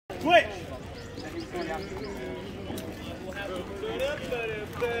Switch!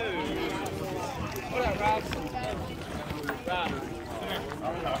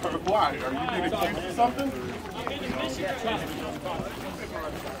 Why? Are you going to catch something?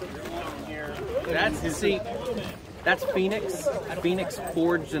 That's Phoenix. Phoenix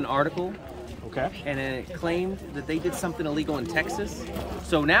forged an article. Okay. And it claimed that they did something illegal in Texas.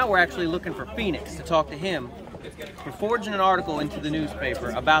 So now we're actually looking for Phoenix to talk to him for forging an article into the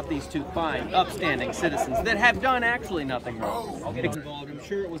newspaper about these two fine, upstanding citizens that have done actually nothing wrong. I'll get involved. I'm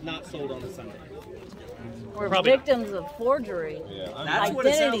sure it was not sold on a Sunday. We're victims of forgery. Yeah. That's what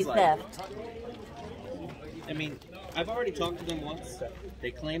it identity sounds like. theft. I mean, I've already talked to them once.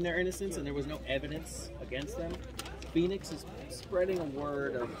 They claim their innocence and there was no evidence against them. Phoenix is spreading a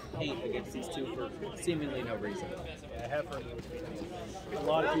word of hate against these two for seemingly no reason. I have heard a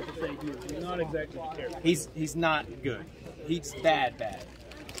lot of people say he's not exactly careful. He's not good. He's bad.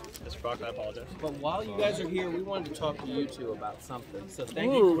 Mr. Fox, I apologize. But while you guys are here, we wanted to talk to you two about something. So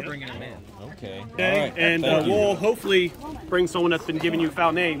thank you for bringing him in. Okay. Okay, and we'll hopefully bring someone that's been giving you a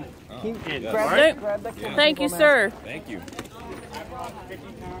foul name in. Yes. All right? Yeah. Thank you, sir. Thank you.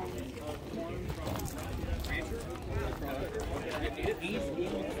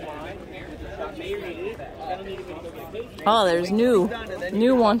 Oh, there's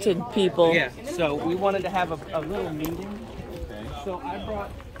new wanted people. Yeah, so we wanted to have a little meeting. Okay. So I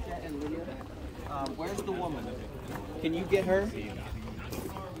brought Jet and Leah. Where's the woman? Can you get her?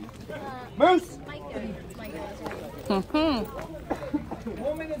 Moose!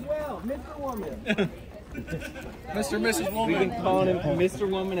 Woman as well, Mr. Woman. Mr. and Mrs. Woman. We can call him Mr.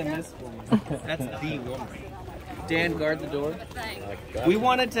 Woman and Miss Woman. That's the woman. Dan, guard the door. Thanks. We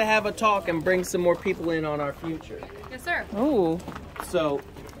wanted to have a talk and bring some more people in on our future. Yes, sir. Oh, So,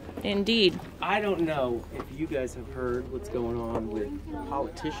 indeed. I don't know if you guys have heard what's going on with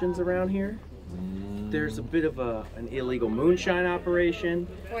politicians around here. There's a bit of an illegal moonshine operation,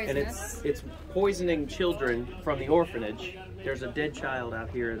 and it's poisoning children from the orphanage. There's a dead child out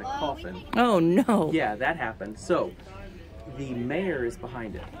here in a coffin. Oh, no. Yeah, that happened. So, the mayor is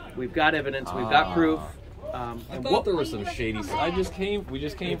behind it. We've got evidence, we've got proof. I thought there was some shady. We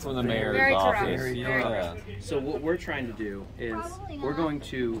just came from the mayor's office. Yeah. So what we're trying to do is we're going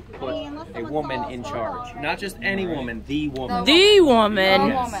to put a woman in charge. Not just any woman, the woman. The woman.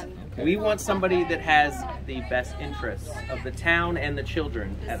 Yes. We want somebody that has the best interests of the town and the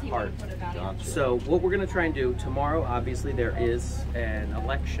children at heart. Gotcha. So what we're going to try and do tomorrow, obviously there is an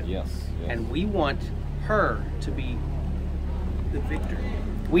election. Yes. And we want her to be the victor.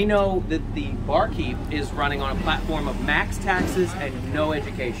 We know that the barkeep is running on a platform of max taxes and no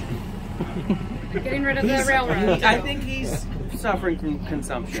education. Getting rid of the railroad. I think he's suffering from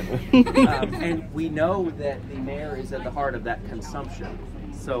consumption. And we know that the mayor is at the heart of that consumption.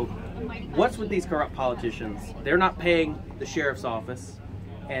 So what's with these corrupt politicians? They're not paying the sheriff's office,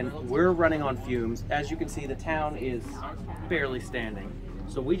 and we're running on fumes. As you can see, the town is barely standing.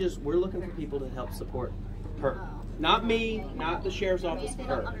 So we're looking for people to help support her. Not me, not the sheriff's office,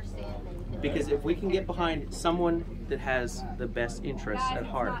 her. Because if we can get behind someone that has the best interests at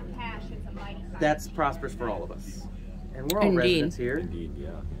heart, that's prosperous for all of us. And we're all residents here. Indeed,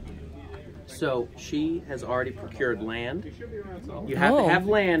 yeah. So she has already procured land. You have to have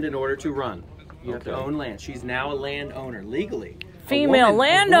land in order to run. You have to own land. She's now a landowner legally. Female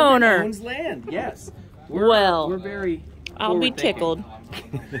landowner. A woman owns land, yes. Well, we're very I'll be tickled.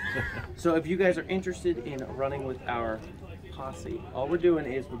 So if you guys are interested in running with our posse, all we're doing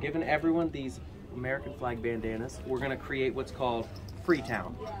is we're giving everyone these American flag bandanas. We're going to create what's called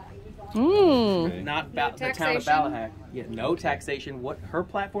Freetown. Not the town of Ballahack. Yeah, no taxation. What her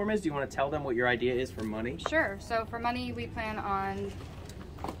platform is, do you want to tell them what your idea is for money? Sure. So for money, we plan on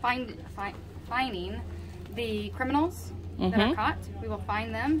finding the criminals that are caught. We will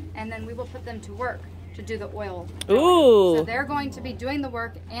find them, and then we will put them to work to do the oil. Ooh. So they're going to be doing the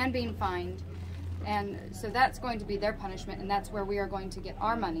work and being fined. And so that's going to be their punishment, and that's where we are going to get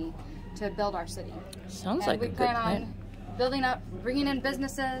our money to build our city. Sounds like a good plan. We plan on building up, bringing in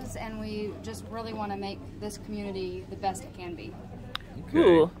businesses, and we just really want to make this community the best it can be. Okay.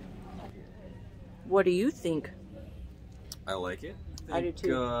 Ooh. What do you think? I like it. I do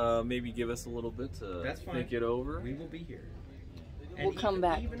too. Maybe give us a little bit to think it over. We will be here. And we'll come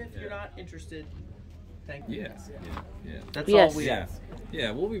back. Even if you're not interested, thank you. Yeah. That's all we ask.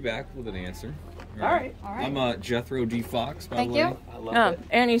 Yeah, we'll be back with an answer. All right. I'm Jethro D. Fox, by the way. Thank you. I love it.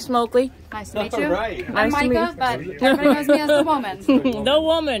 Annie Smokely. Nice to meet you. All right. I'm Micah, but everybody knows me as the woman. The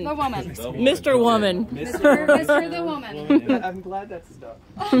woman. The woman. Mr. Woman. Mr. the woman. I'm glad that's stuck.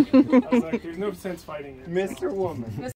 I was like, there's no sense fighting it. Mr. Woman.